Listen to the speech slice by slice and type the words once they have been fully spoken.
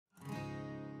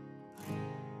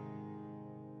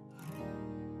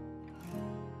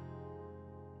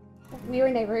We were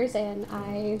neighbors, and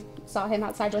I saw him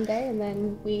outside one day, and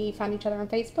then we found each other on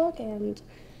Facebook, and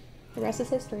the rest is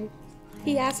history.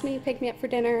 He asked me to pick me up for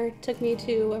dinner, took me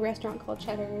to a restaurant called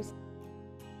Cheddar's.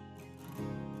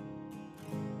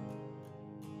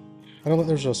 I don't think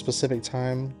there's a specific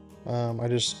time.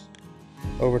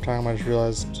 Over time, I just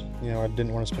realized, I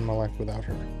didn't want to spend my life without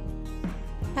her.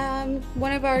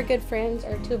 One of our good friends,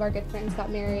 or two of our good friends, got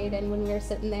married, and when we were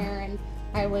sitting there and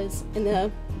I was in the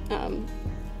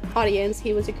audience,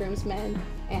 he was a groomsman,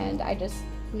 and I just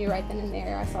knew right then and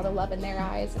there. I saw the love in their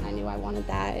eyes, and I knew I wanted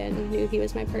that, and knew he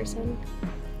was my person.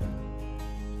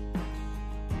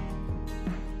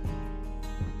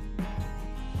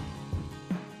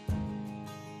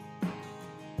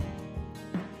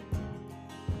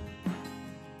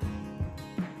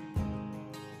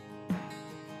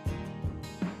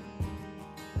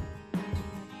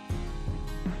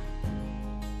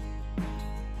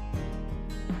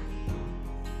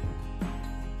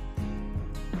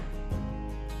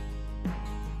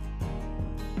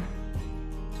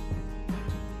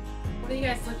 What are you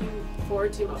guys looking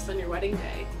forward to most on your wedding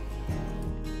day?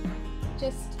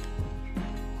 Just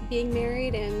being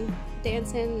married and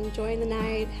dancing, enjoying the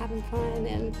night, having fun,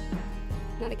 and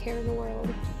not a care in the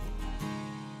world.